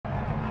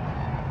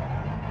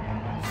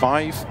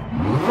5,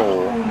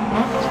 4,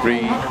 3,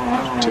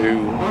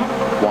 2,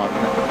 1,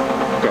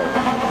 go.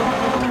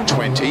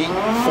 20,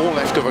 4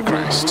 left over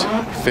crest.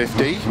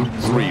 50,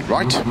 3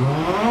 right.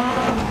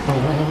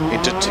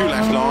 Into 2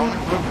 left long.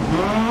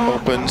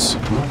 Opens.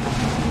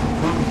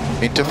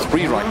 Into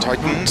 3 right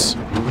tightens.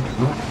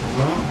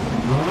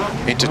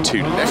 Into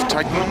 2 left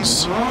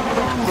tightens.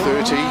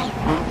 30.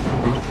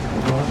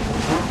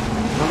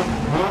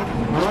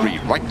 3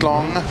 right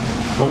long.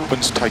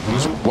 Opens,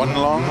 tightens 1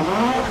 long.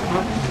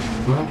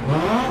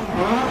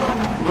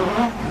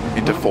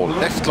 Into 4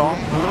 left long.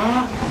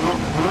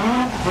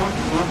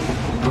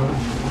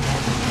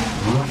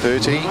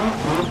 30.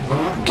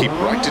 Keep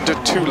right into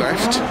 2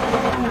 left.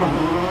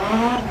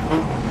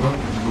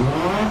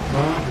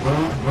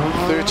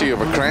 30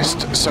 over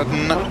crest,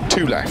 sudden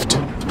 2 left.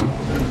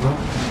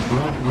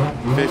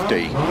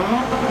 50.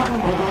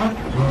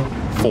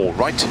 4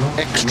 right,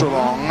 extra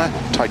long,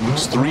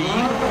 tightens 3.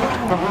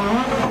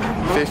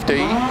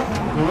 50.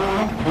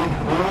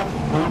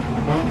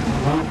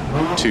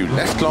 2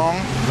 left long.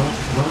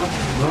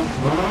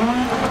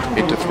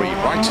 Into 3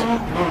 right,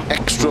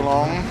 extra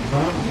long.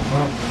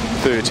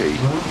 30.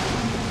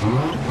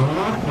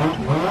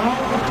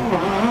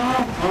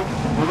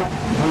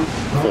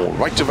 4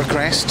 right over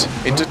crest,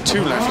 into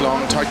 2 left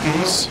long,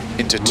 tightens,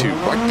 into 2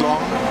 right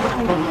long.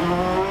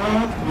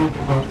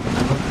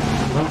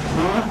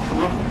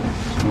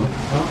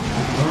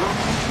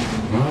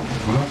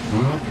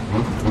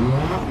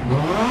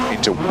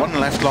 Into 1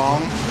 left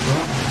long.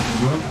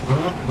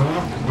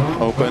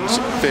 Opens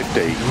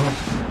 50.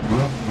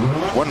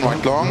 1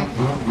 right long.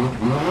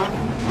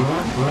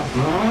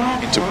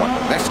 Into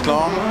 1 left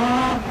long.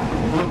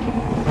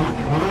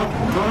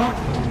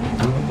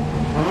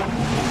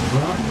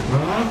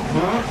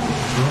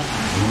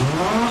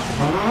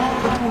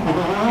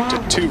 Into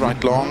 2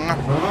 right long,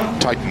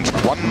 tightens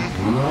 1.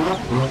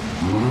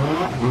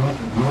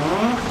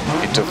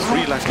 Into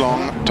 3 left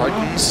long,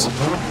 tightens.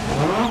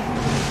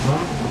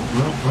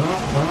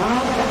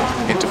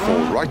 Into 4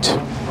 right.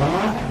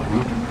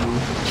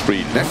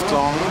 3 left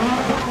long,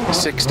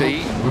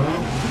 60.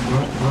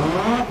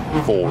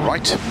 4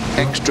 right,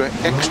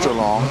 extra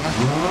long.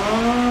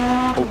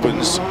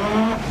 Opens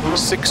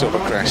 6 over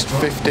crest,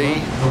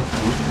 50.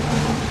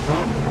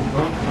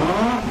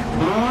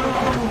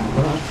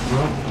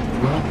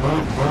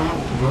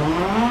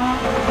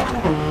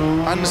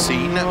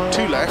 Unseen,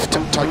 2 left,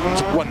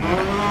 tightens 1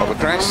 over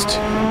crest.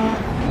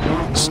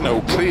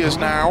 Snow clears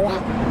now.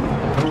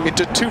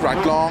 Into 2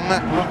 right long,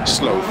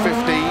 slow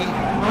 50.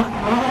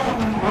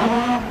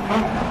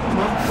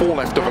 4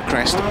 left over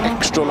crest,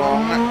 extra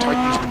long,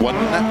 tightens 1,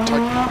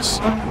 tightens.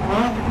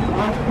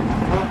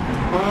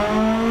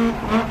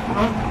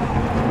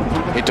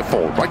 Into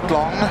 4 right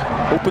long,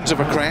 opens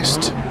over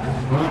crest.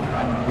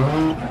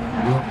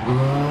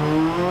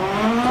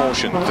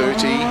 Caution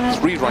 30,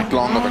 3 right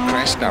long over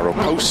crest, narrow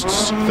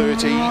posts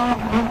 30.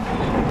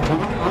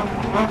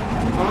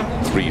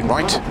 3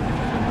 right,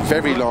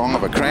 very long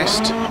over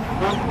crest,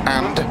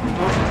 and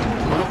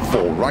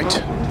 4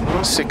 right,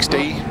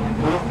 60.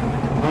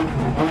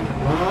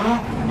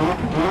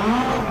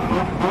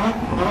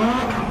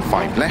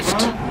 5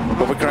 left,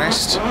 over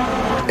crest,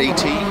 80.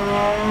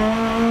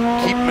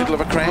 Keep middle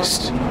of a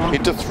crest,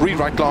 into 3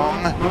 right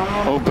long,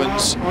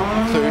 opens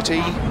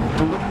 30.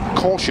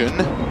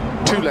 Caution,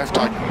 2 left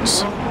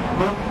tightens.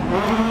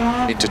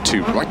 Into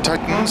 2 right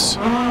tightens.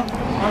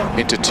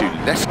 Into 2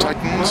 left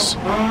tightens.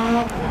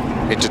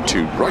 Into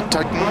 2 right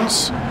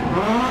tightens.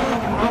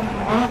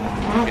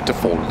 Into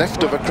 4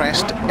 left over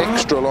crest,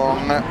 extra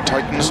long,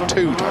 tightens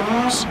 2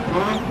 tightens.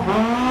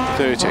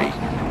 30.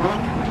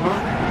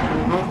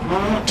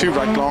 2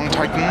 right long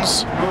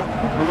tightens.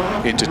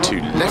 Into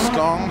 2 left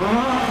long.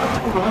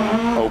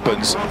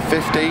 Opens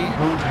 50.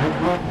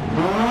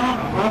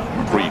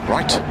 3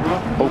 right.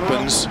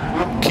 Opens.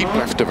 Keep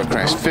left over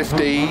crest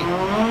 50.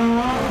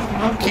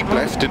 Keep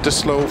left into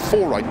slow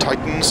 4 right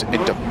tightens.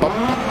 Into bump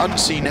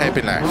unseen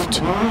hairpin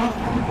left.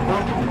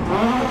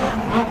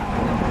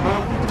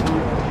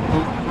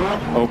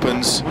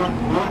 Opens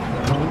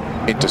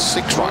into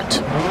 6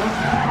 right,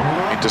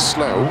 into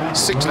slow,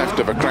 6 left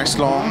over crest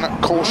long,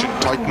 caution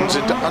tightens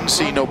into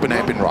unseen open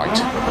hairpin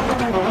right.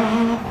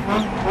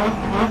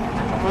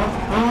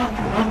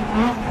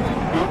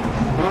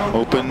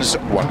 Opens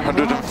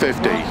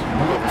 150.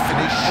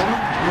 Finish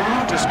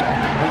to stop.